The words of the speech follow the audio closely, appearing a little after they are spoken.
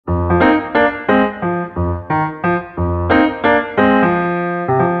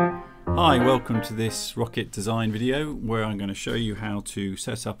welcome to this rocket design video where I'm going to show you how to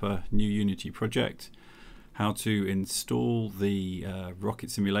set up a new Unity project, how to install the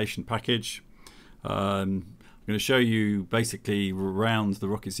rocket simulation package. I'm going to show you basically around the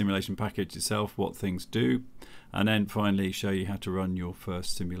rocket simulation package itself what things do, and then finally show you how to run your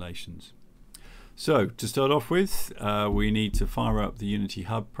first simulations. So to start off with, we need to fire up the Unity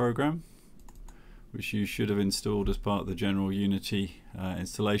Hub program, which you should have installed as part of the general Unity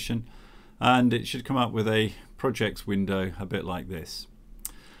installation, and it should come up with a projects window a bit like this.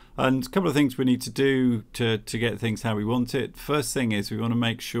 And a couple of things we need to do to get things how we want it. First thing is we want to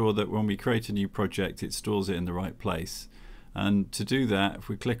make sure that when we create a new project it stores it in the right place, and to do that, if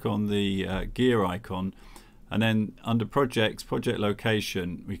we click on the gear icon and then under projects, project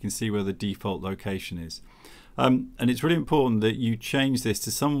location, we can see where the default location is. And it's really important that you change this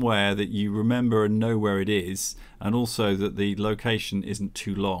to somewhere that you remember and know where it is, and also that the location isn't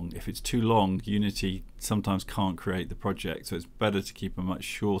too long. If it's too long, Unity sometimes can't create the project, so it's better to keep a much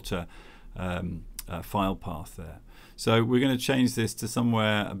shorter file path there. So we're going to change this to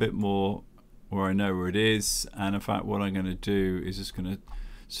somewhere a bit more where I know where it is, and in fact what I'm going to do is just going to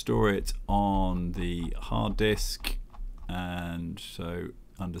store it on the hard disk, and so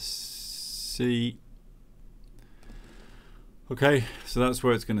under C. Okay, so that's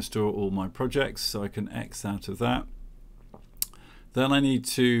where it's going to store all my projects, so I can X out of that. Then I need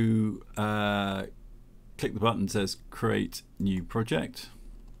to click the button that says create new project,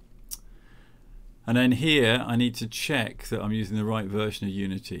 and then here I need to check that I'm using the right version of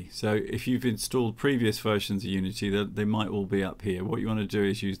Unity. So if you've installed previous versions of Unity, they might all be up here. What you want to do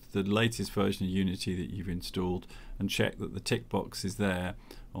is use the latest version of Unity that you've installed and check that the tick box is there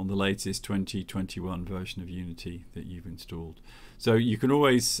on the latest 2021 version of Unity that you've installed. So you can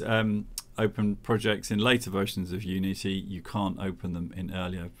always open projects in later versions of Unity. You can't open them in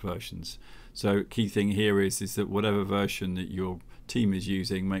earlier versions. So key thing here is that whatever version that your team is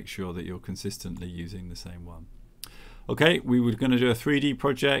using, make sure that you're consistently using the same one. Okay, we were going to do a 3D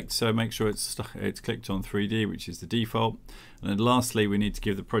project, so make sure it's clicked on 3D, which is the default. And then lastly, we need to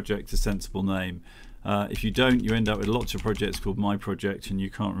give the project a sensible name. If you don't, you end up with lots of projects called My Project and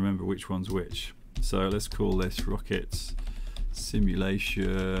you can't remember which one's which. So let's call this Rocket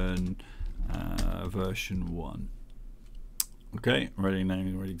Simulation version 1. Okay, already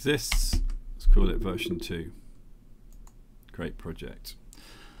name already exists. Let's call it version 2. Great project.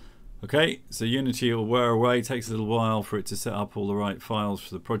 Okay, so Unity will wear away. It takes a little while for it to set up all the right files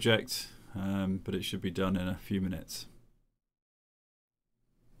for the project, but it should be done in a few minutes.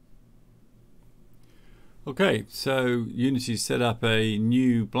 Okay, so Unity set up a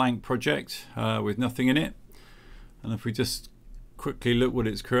new blank project with nothing in it, and if we just quickly look what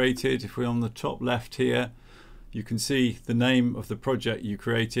it's created, if we're on the top left here, you can see the name of the project you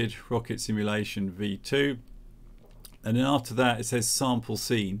created, Rocket Simulation V2, and then after that it says sample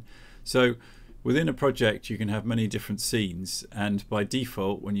scene. So within a project you can have many different scenes, and by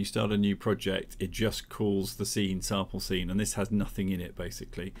default when you start a new project it just calls the scene sample scene, and this has nothing in it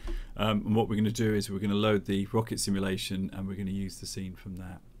basically. And what we're going to do is we're going to load the rocket simulation and we're going to use the scene from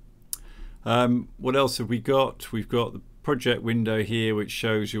that. What else have we got? We've got the project window here which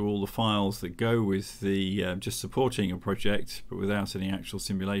shows you all the files that go with the just supporting a project but without any actual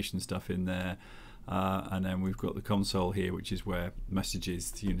simulation stuff in there. And then we've got the console here, which is where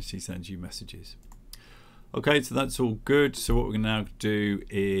messages, Unity sends you messages. Okay, so that's all good. So what we're going to now do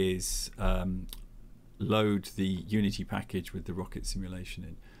is load the Unity package with the rocket simulation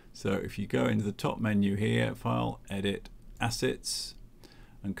in. So if you go into the top menu here, File, Edit, Assets,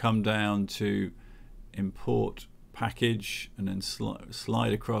 and come down to Import Package, and then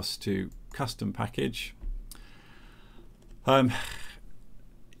slide across to Custom Package.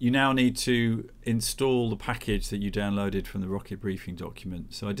 You now need to install the package that you downloaded from the rocket briefing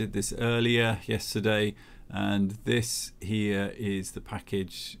document. So I did this earlier yesterday, and this here is the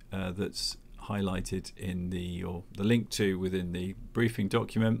package that's highlighted in the link to within the briefing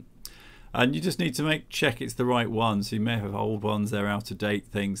document. And you just need to check it's the right one. So you may have old ones, they're out of date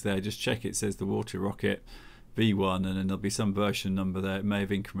things there. Just check it says the water rocket V1, and then there'll be some version number there. It may have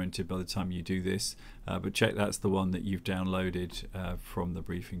incremented by the time you do this, but check that's the one that you've downloaded from the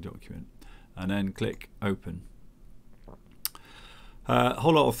briefing document, and then click open. A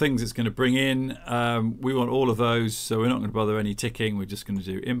whole lot of things it's going to bring in. We want all of those, so we're not going to bother any ticking. We're just going to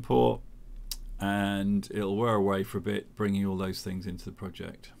do import, and it'll wear away for a bit bringing all those things into the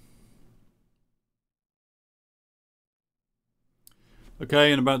project.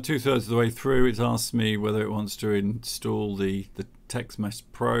 Okay, and about 2/3 of the way through it's asked me whether it wants to install the TextMesh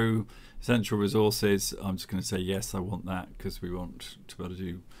Pro essential resources. I'm just going to say yes, I want that, because we want to be able to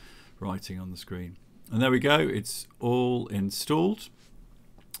do writing on the screen. And there we go, it's all installed.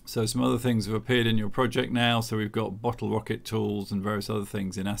 So some other things have appeared in your project now. So we've got bottle rocket tools and various other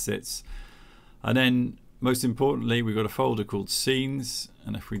things in assets. And then most importantly, we've got a folder called scenes.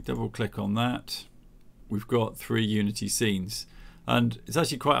 And if we double click on that, we've got 3 Unity scenes. And it's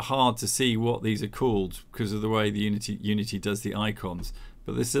actually quite hard to see what these are called because of the way the Unity does the icons.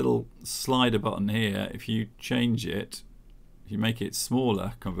 But this little slider button here, if you change it, if you make it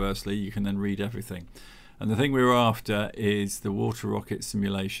smaller, conversely, you can then read everything. And the thing we're after is the water rocket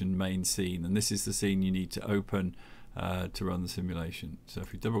simulation main scene. And this is the scene you need to open to run the simulation. So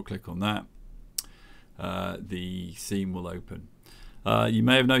if you double click on that, the scene will open. You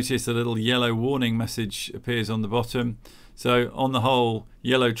may have noticed a little yellow warning message appears on the bottom. So on the whole,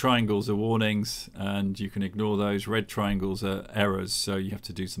 yellow triangles are warnings and you can ignore those. Red triangles are errors, so you have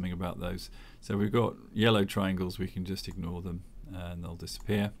to do something about those. So we've got yellow triangles, we can just ignore them and they'll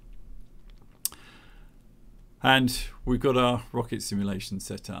disappear. And we've got our rocket simulation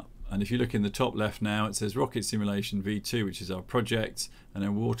set up. And if you look in the top left now, it says Rocket Simulation V2, which is our project, and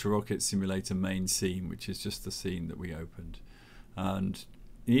then Water Rocket Simulator main scene, which is just the scene that we opened. And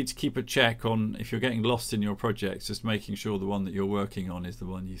you need to keep a check on, if you're getting lost in your projects, just making sure the one that you're working on is the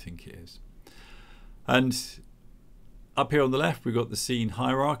one you think it is. And up here on the left, we've got the scene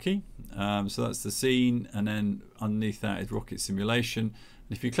hierarchy. So that's the scene, and then underneath that is Rocket Simulation.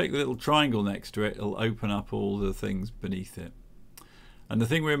 And if you click the little triangle next to it, it'll open up all the things beneath it. And the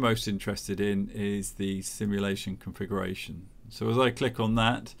thing we're most interested in is the simulation configuration. So as I click on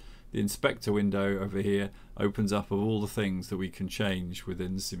that, the inspector window over here opens up of all the things that we can change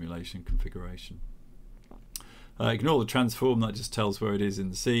within the simulation configuration. Ignore the transform, that just tells where it is in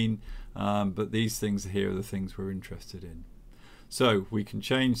the scene, but these things here are the things we're interested in. So we can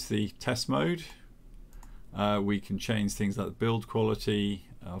change the test mode, we can change things like the build quality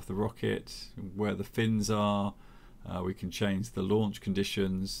of the rocket, where the fins are, we can change the launch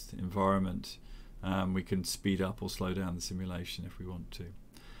conditions, the environment, we can speed up or slow down the simulation if we want to.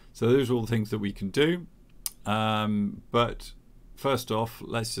 So those are all the things that we can do, but first off,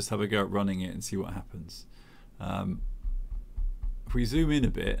 let's just have a go at running it and see what happens. If we zoom in a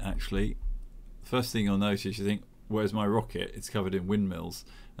bit, actually, the first thing you'll notice, you think, where's my rocket? It's covered in windmills,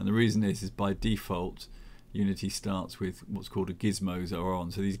 and the reason is by default Unity starts with what's called a gizmos are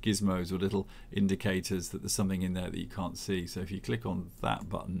on. So these gizmos are little indicators that there's something in there that you can't see. So if you click on that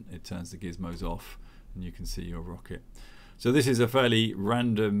button, it turns the gizmos off and you can see your rocket. So this is a fairly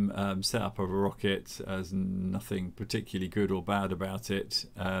random setup of a rocket. There's nothing particularly good or bad about it,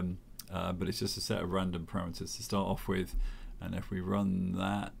 but it's just a set of random parameters to start off with. And if we run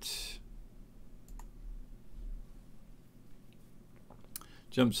that,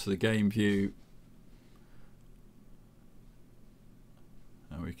 jumps to the game view,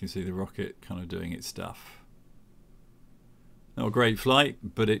 and we can see the rocket kind of doing its stuff. Not a great flight,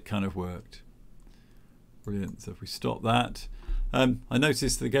 but it kind of worked. Brilliant. So if we stop that, I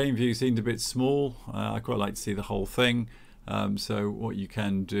noticed the game view seemed a bit small. I quite like to see the whole thing. So what you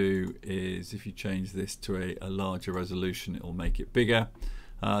can do is, if you change this to a larger resolution, it will make it bigger.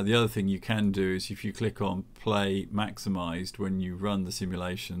 The other thing you can do is, if you click on play maximized, when you run the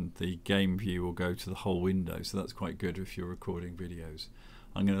simulation, the game view will go to the whole window. So that's quite good if you're recording videos.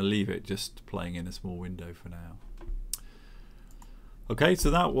 I'm going to leave it just playing in a small window for now. Okay, so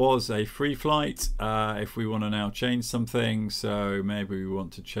that was a free flight. If we want to now change something, so maybe we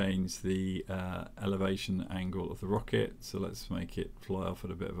want to change the elevation angle of the rocket. So let's make it fly off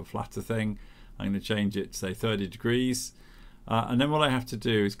at a bit of a flatter thing. I'm going to change it to say 30 degrees. And then what I have to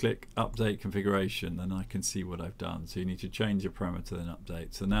do is click update configuration, and I can see what I've done. So you need to change your parameter, then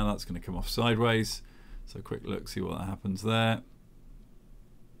update. So now that's going to come off sideways. So quick look, see what happens there.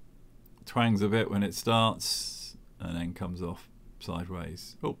 Twangs a bit when it starts and then comes off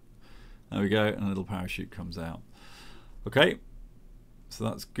sideways. Oh, there we go, and a little parachute comes out. Okay, so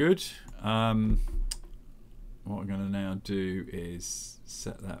that's good. What I'm going to now do is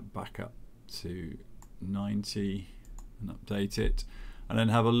set that back up to 90 and update it, and then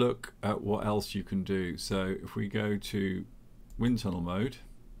have a look at what else you can do. So if we go to wind tunnel mode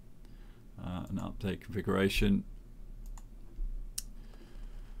and update configuration,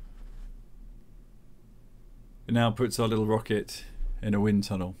 it now puts our little rocket in a wind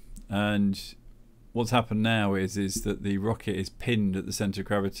tunnel, and what's happened now is that the rocket is pinned at the center of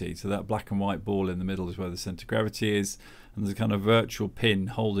gravity. So that black and white ball in the middle is where the center of gravity is, and there's a kind of virtual pin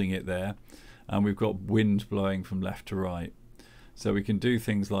holding it there, and we've got wind blowing from left to right. So we can do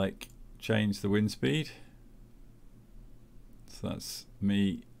things like change the wind speed. So that's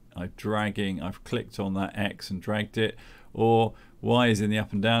me, I've clicked on that X and dragged it, or Y is in the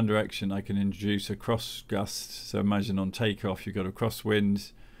up and down direction, I can introduce a cross gust. So imagine on takeoff you've got a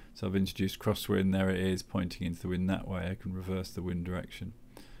crosswind. So I've introduced crosswind, there it is, pointing into the wind that way. I can reverse the wind direction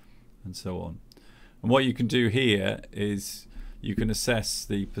and so on. And what you can do here is you can assess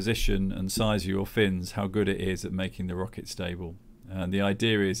the position and size of your fins, how good it is at making the rocket stable. And the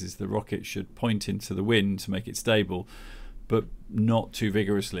idea is the rocket should point into the wind to make it stable, but not too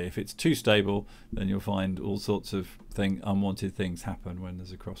vigorously. If it's too stable, then you'll find all sorts of unwanted things happen when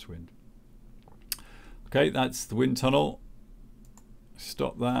there's a crosswind. Okay, that's the wind tunnel.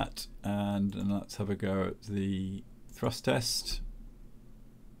 Stop that, and let's have a go at the thrust test.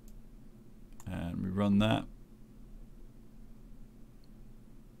 And we run that.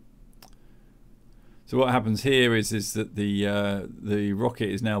 So what happens here is that the rocket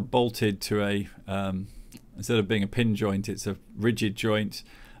is now bolted to a instead of being a pin joint, it's a rigid joint,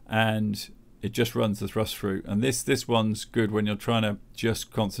 and it just runs the thrust through. And this one's good when you're trying to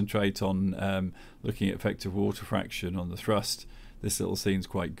just concentrate on looking at effective water fraction on the thrust. This little scene's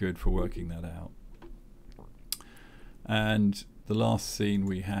quite good for working that out. And the last scene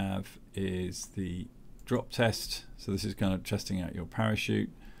we have is the drop test. So this is kind of testing out your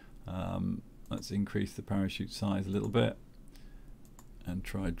parachute. Let's increase the parachute size a little bit and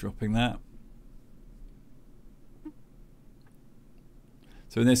try dropping that.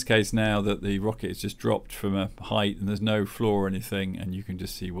 So in this case now that the rocket is just dropped from a height and there's no floor or anything, and you can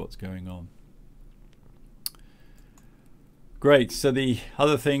just see what's going on. Great, so the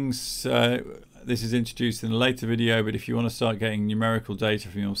other things, this is introduced in a later video, but if you want to start getting numerical data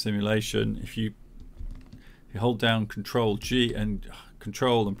from your simulation, if you hold down Control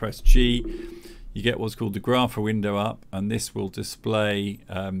and press G, you get what's called the grapher window up, and this will display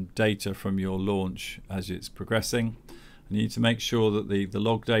data from your launch as it's progressing. And you need to make sure that the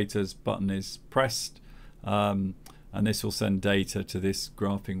log data's button is pressed, and this will send data to this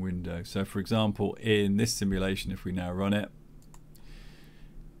graphing window. So for example, in this simulation, if we now run it,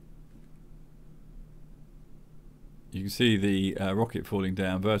 you can see the rocket falling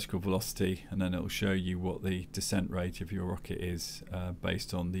down, vertical velocity, and then it will show you what the descent rate of your rocket is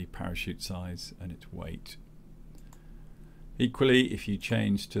based on the parachute size and its weight. Equally, if you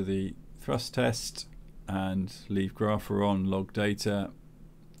change to the thrust test and leave grapher on, log data,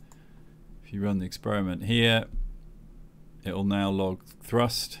 if you run the experiment here, it will now log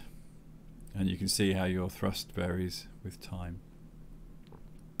thrust, and you can see how your thrust varies with time.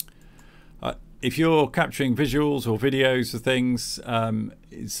 If you're capturing visuals or videos of things,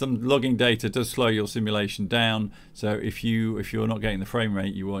 some logging data does slow your simulation down. So if you're not getting the frame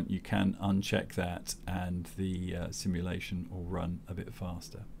rate you want, you can uncheck that, and the simulation will run a bit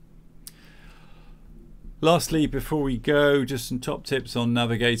faster. Lastly, before we go, just some top tips on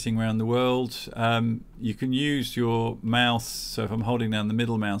navigating around the world. You can use your mouse. So if I'm holding down the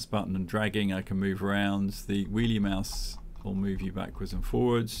middle mouse button and dragging, I can move around. The wheelie mouse will move you backwards and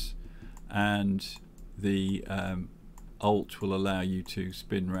forwards, and the Alt will allow you to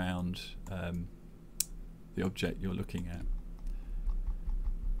spin round the object you're looking at.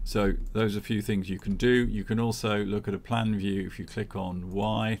 So those are a few things you can do. You can also look at a plan view. If you click on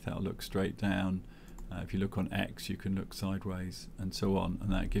Y, that'll look straight down. If you look on X, you can look sideways, and so on, and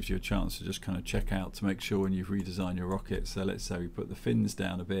that gives you a chance to just kind of check out to make sure when you've redesigned your rocket. So let's say we put the fins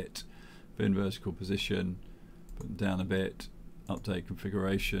down a bit, fin vertical position, put them down a bit, update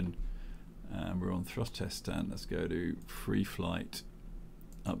configuration, and we're on thrust test stand. Let's go to free flight,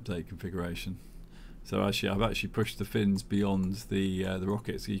 update configuration. So I've actually pushed the fins beyond the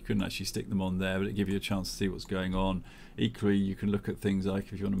rocket, so you couldn't actually stick them on there, but it gives you a chance to see what's going on. Equally, you can look at things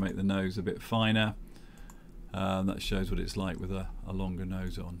like if you want to make the nose a bit finer, that shows what it's like with a longer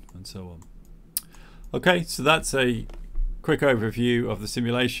nose on, and so on. Okay, so that's a quick overview of the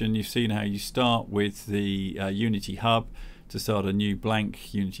simulation. You've seen how you start with the Unity hub to start a new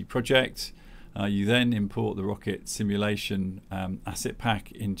blank Unity project. You then import the rocket simulation asset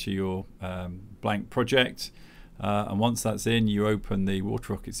pack into your blank project, and once that's in, you open the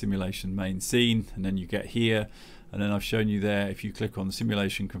water rocket simulation main scene, and then you get here, and then I've shown you there, if you click on the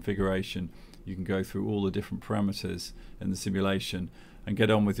simulation configuration, you can go through all the different parameters in the simulation and get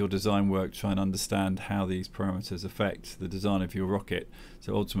on with your design work, try and understand how these parameters affect the design of your rocket,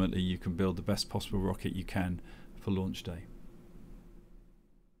 so ultimately you can build the best possible rocket you can for launch day.